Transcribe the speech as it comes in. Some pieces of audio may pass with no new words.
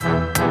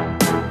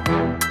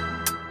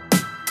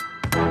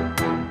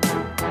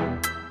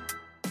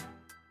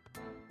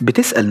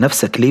بتسأل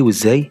نفسك ليه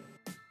وإزاي؟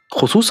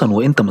 خصوصا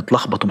وإنت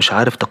متلخبط ومش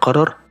عارف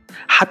تقرر،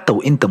 حتى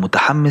وإنت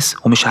متحمس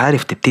ومش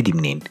عارف تبتدي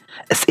منين.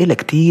 أسئلة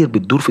كتير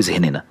بتدور في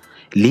ذهننا.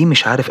 ليه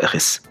مش عارف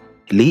أخس؟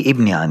 ليه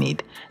ابني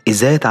عنيد؟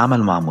 إزاي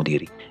أتعامل مع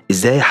مديري؟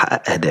 إزاي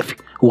أحقق أهدافي؟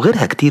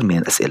 وغيرها كتير من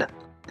الأسئلة.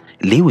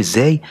 ليه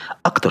وإزاي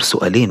أكتر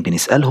سؤالين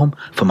بنسألهم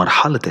في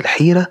مرحلة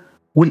الحيرة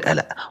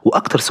والقلق،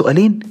 وأكتر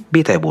سؤالين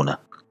بيتعبونا.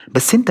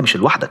 بس أنت مش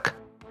لوحدك،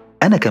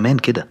 أنا كمان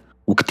كده،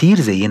 وكتير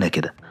زينا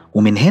كده.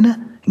 ومن هنا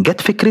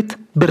جت فكرة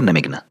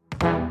برنامجنا.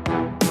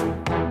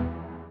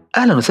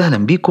 أهلا وسهلا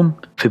بيكم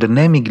في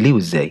برنامج ليه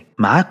وإزاي.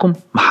 معاكم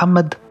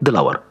محمد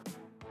دلاور،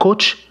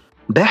 كوتش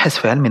باحث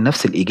في علم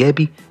النفس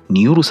الإيجابي،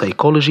 نيورو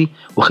سايكولوجي،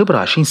 وخبرة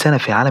 20 سنة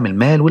في عالم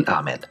المال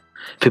والأعمال.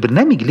 في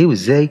برنامج ليه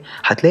وإزاي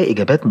هتلاقي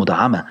إجابات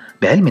مدعمة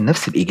بعلم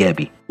النفس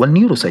الإيجابي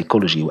والنيورو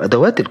سايكولوجي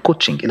وأدوات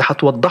الكوتشنج اللي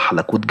هتوضح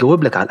لك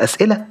وتجاوب لك على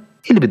الأسئلة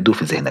اللي بتدور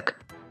في ذهنك.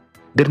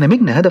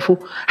 برنامجنا هدفه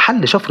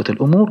حل شفرة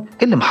الأمور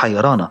اللي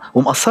محيرانا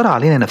ومأثرة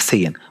علينا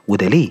نفسيا،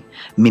 وده ليه؟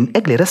 من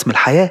أجل رسم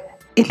الحياة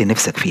اللي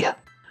نفسك فيها.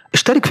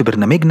 اشترك في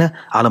برنامجنا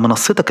على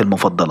منصتك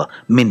المفضلة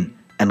من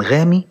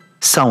أنغامي،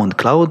 ساوند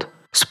كلاود،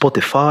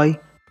 سبوتيفاي،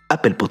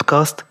 أبل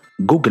بودكاست،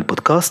 جوجل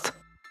بودكاست،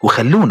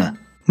 وخلونا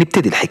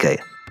نبتدي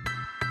الحكاية.